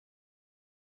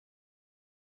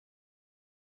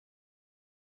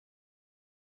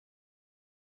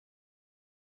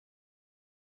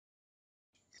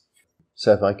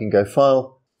So if I can go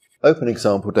File, Open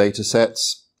Example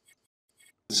Datasets,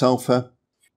 sulfur.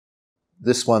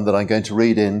 This one that I'm going to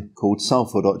read in, called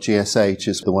sulfur.gsh,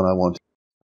 is the one I want.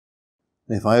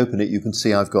 And if I open it, you can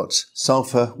see I've got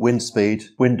sulfur, wind speed,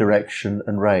 wind direction,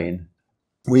 and rain.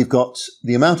 We've got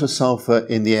the amount of sulfur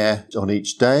in the air on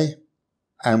each day,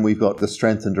 and we've got the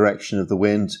strength and direction of the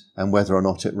wind and whether or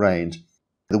not it rained.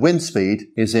 The wind speed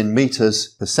is in meters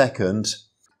per second.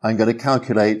 I'm going to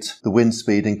calculate the wind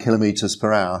speed in kilometers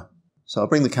per hour. So I'll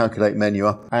bring the calculate menu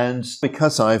up, and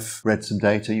because I've read some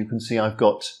data, you can see I've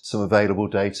got some available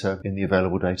data in the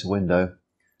available data window.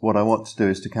 What I want to do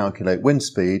is to calculate wind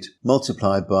speed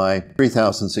multiplied by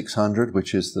 3,600,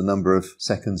 which is the number of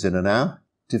seconds in an hour,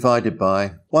 divided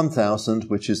by 1,000,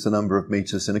 which is the number of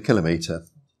meters in a kilometre.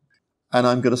 And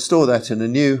I'm going to store that in a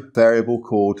new variable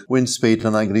called wind speed,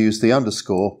 and I'm going to use the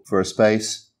underscore for a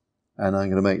space, and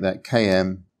I'm going to make that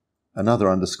km,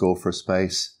 another underscore for a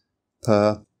space,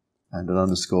 per, and an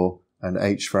underscore, and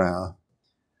h for hour.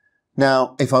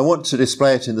 Now, if I want to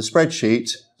display it in the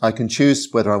spreadsheet, I can choose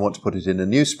whether I want to put it in a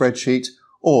new spreadsheet,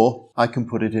 or I can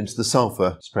put it into the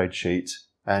sulfur spreadsheet.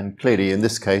 And clearly, in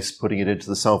this case, putting it into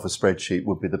the sulfur spreadsheet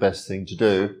would be the best thing to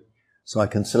do. So I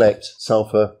can select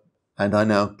sulfur, and I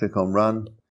now click on Run.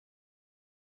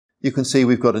 You can see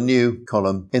we've got a new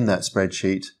column in that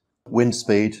spreadsheet, wind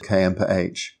speed km per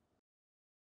h.